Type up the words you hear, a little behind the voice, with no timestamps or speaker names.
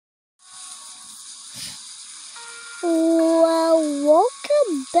Well,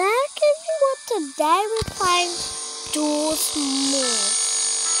 welcome back everyone. Today we're playing Doors Mofh.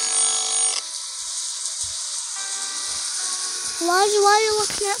 What are you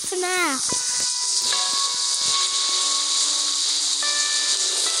looking at for now?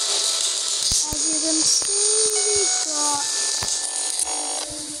 As you can see,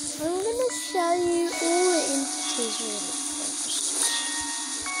 I'm going to show you all the entities really first.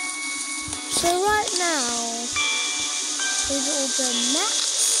 So right now, these are all the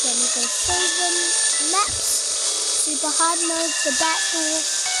maps. Let me go show them. Maps, super hard mode, the back door,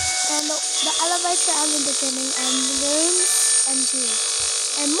 and the elevator and the beginning, and the rooms, and here.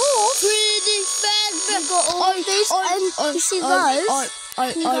 And more. Pretty fast. We've got all of these, and you see those? You go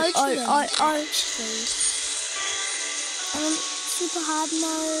to them. Super hard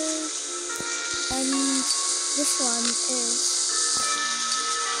mode, and this one is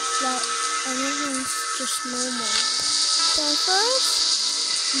like everything's just normal. So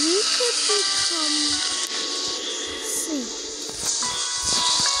first, you could become C.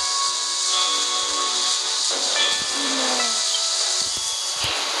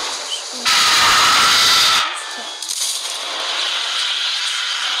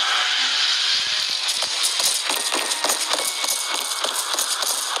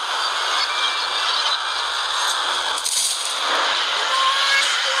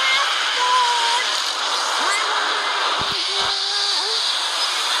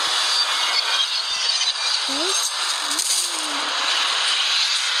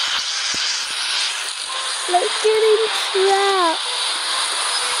 Let's get in trap.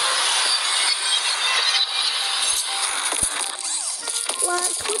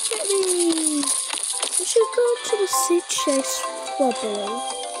 Like, look at me. We should go to the sea chase probably.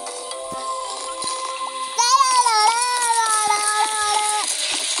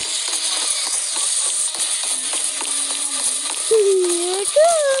 Here it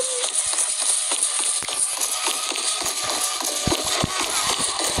comes.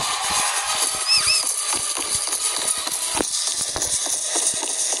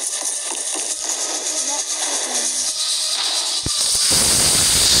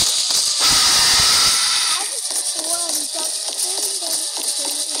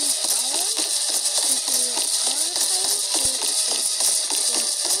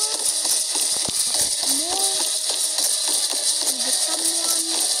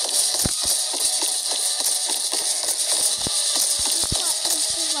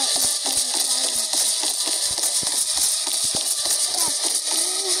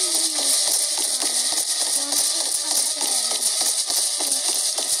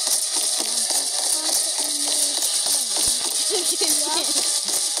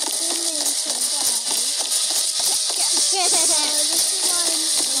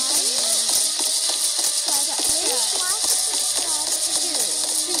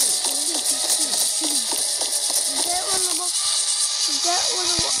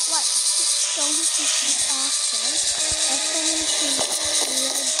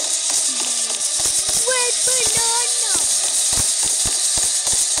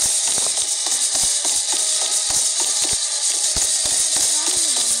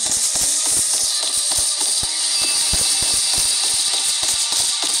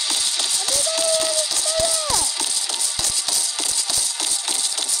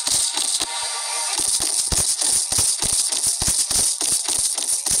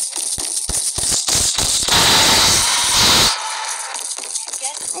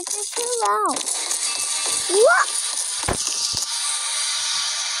 What?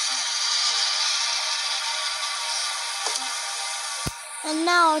 And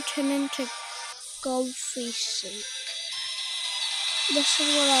now I'll turn into goldfish soup. This is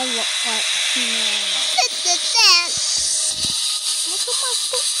what I look like now. Look at my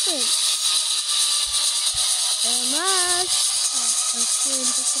footprint. So much. Oh, I'm feeling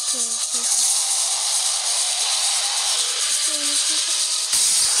disappearing.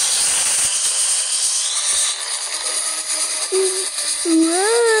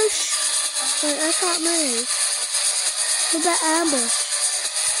 Rush! Wait, I can't move. Look at that ambush.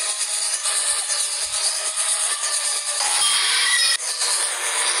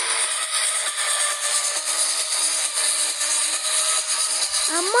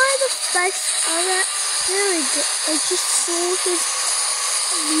 Am I the face of that? There we go. I just saw his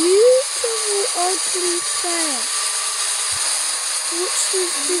beautiful ugly face, which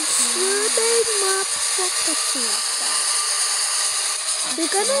is disturbing my property. We're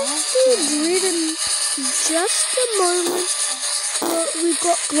gonna be rid in just a moment, but we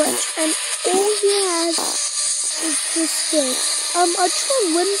got glitch, and all he has is just this. I tried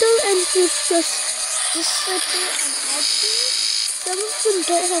window and he's just Just Slippery and Alpine. Some of them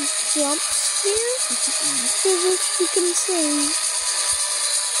don't have jump scares. Because as you can see,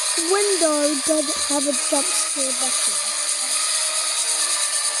 the window doesn't have a jump scare button.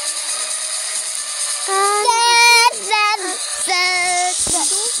 And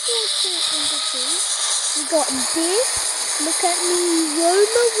we got this. Look at me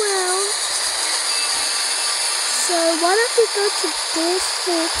roam around. So why don't we go to Doors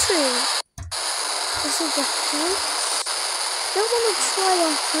Mofh 2? This is the house. Don't want to try a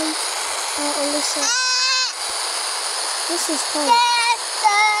hunt, Alyssa. This is home.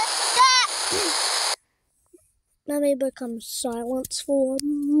 Let me become silence for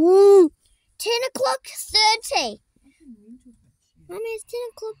 10:30. Mommy, it's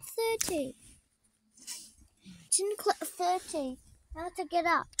 10:30. 10:30. I have to get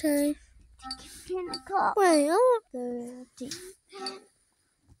up. Okay. 10 o'clock. Wait, I want 30.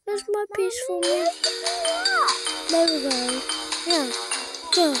 Where's my peaceful music? There we go. Yeah.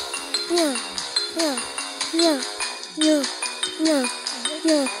 Yeah. Yeah. Yeah. Yeah. Yeah. Yeah.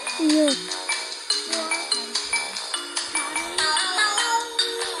 Yeah. Yeah.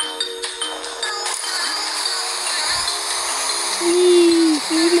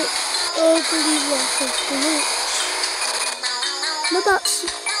 You look ugly like a glitch. But that's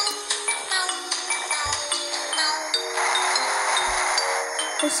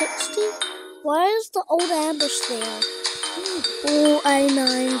a 60. Why is the old ambush there? Or a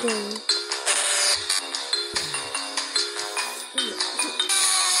 90.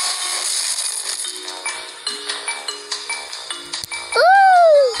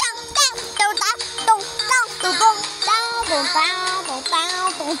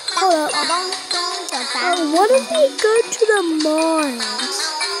 What if we go to the mines?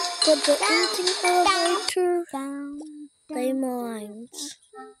 But the empty elevator, they mines.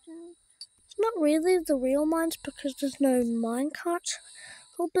 It's not really the real mines because there's no mine carts.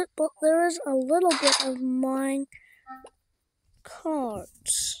 A little bit, but there is a little bit of mine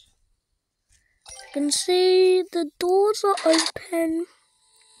carts. You can see the doors are open.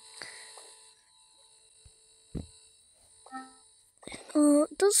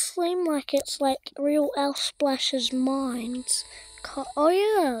 It does seem like it's like real Elf Splash's mines. Oh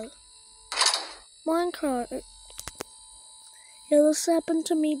yeah, minecart. Yeah, this happened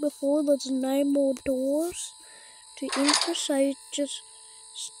to me before. There's no more doors to enter, so I just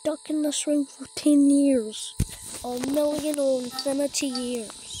stuck in this room for 10 years, or a million or infinity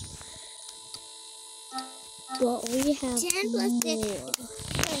years. But we have more.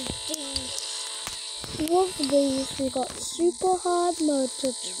 With these, we got super hard mode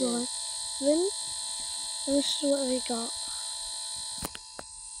to try. Then, this is what we got.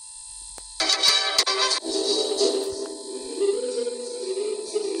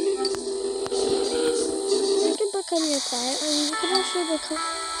 You can become your quiet, and you can also become.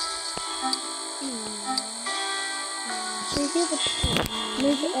 So you hear the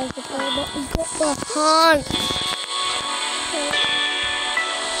move it as the power button, but the hunt.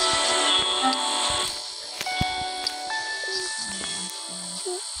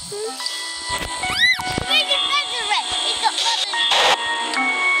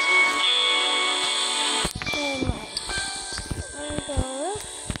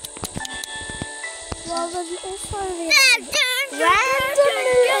 Well, there's also the random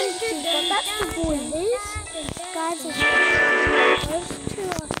new entities, but that's the boys. These guys are those two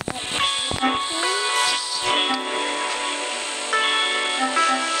are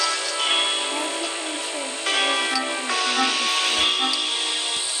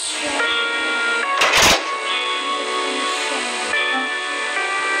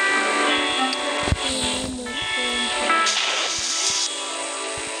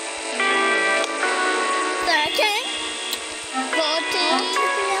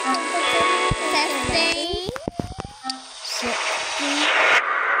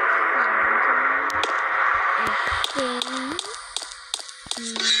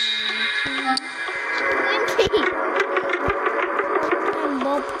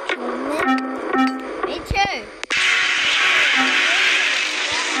Me too.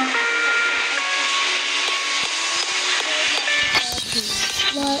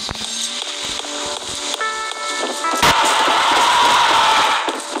 what?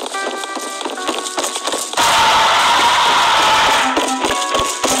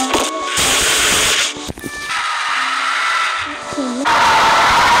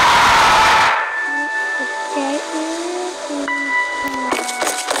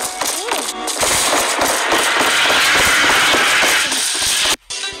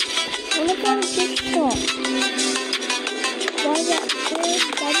 Why is that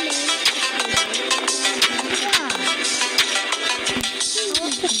good?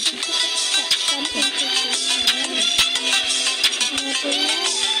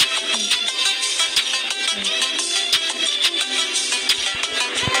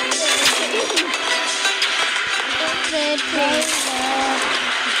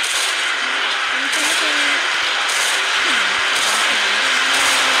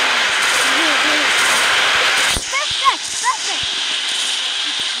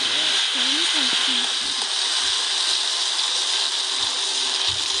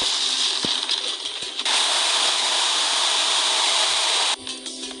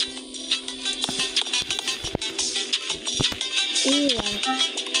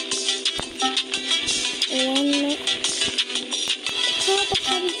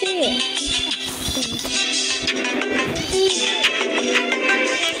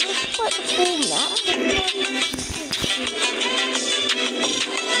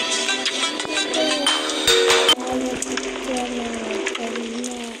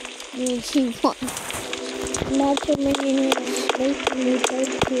 Imagine when you're asleep and you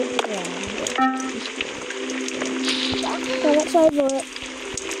don't feel around it. So let's over it.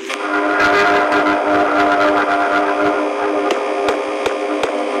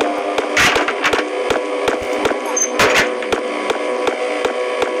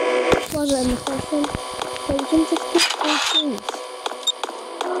 Was it in the first one? So you can just keep those things.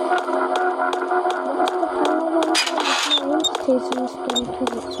 There's no skin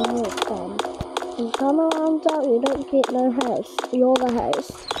because it's more fun. When summer runs out, you don't get no house. You're the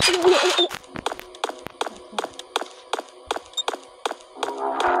house.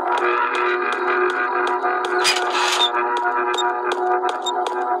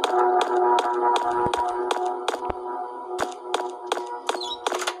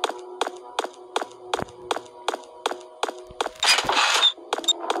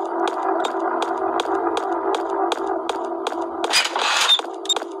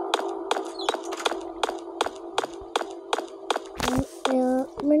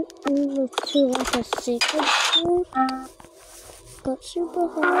 Went over to like a secret school, but super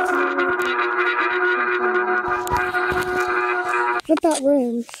hard. What about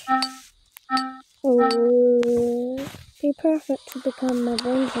rooms? Oh, be perfect to become my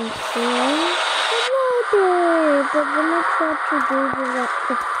dungeon friend. But when I tried to do the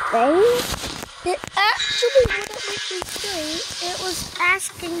thing, it actually wouldn't let me do. It was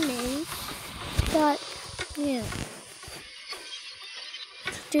asking me, but yeah.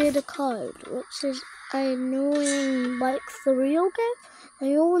 Do the code, which is annoying like the real game. And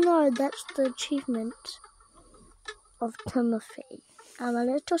you all know that's the achievement of Timothy. I'm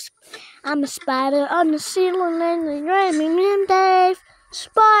a spider on the ceiling and the dreaming in Dave.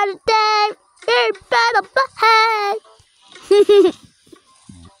 Spider Dave, you better behave.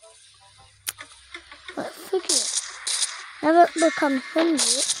 I forget. Haven't become him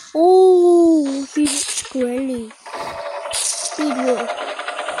yet. Oh, he looks grilly. Speed walk.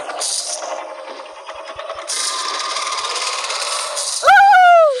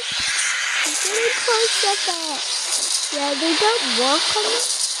 Yeah, they don't work on it.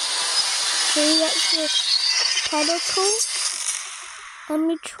 See, that's the particle. And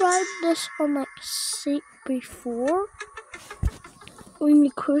we tried this on like Seek before. When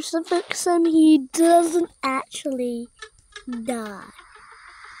you crucifix him, he doesn't actually die.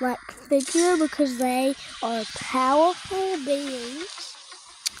 Like figure, because they are powerful beings.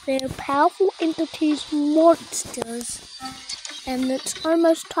 They're powerful entities, monsters. And it's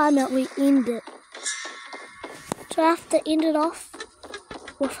almost time that we end it. So I have to end it off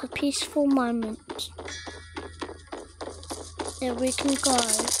with a peaceful moment. There we can go to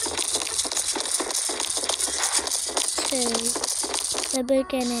the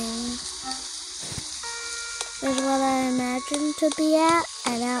beginning. Is what I imagined to be at,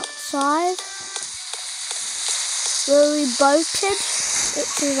 and outside where we boated,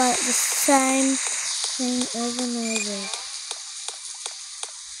 which is like the same thing over and over.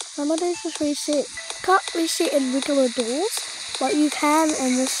 Some of these just reset. Can't reset in regular doors, but you can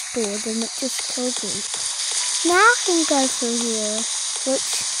in this door, then it just kills you. Now I can go through here, which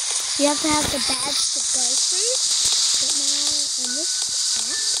you have to have the badge to go through, but now in this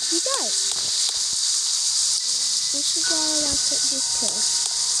app, you don't. This is why I like it this too.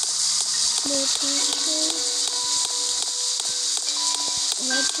 More people.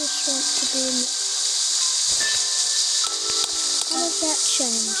 And I just want to be in. How does that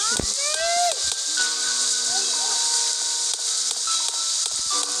change you?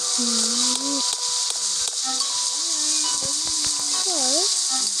 So,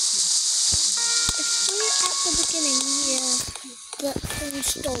 if we're at the beginning here, that thing's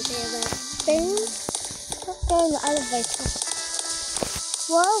still there, that thing. Let's go in the elevator.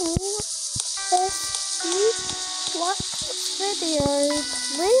 Well, if you like this video,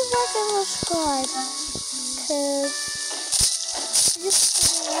 please like and subscribe, because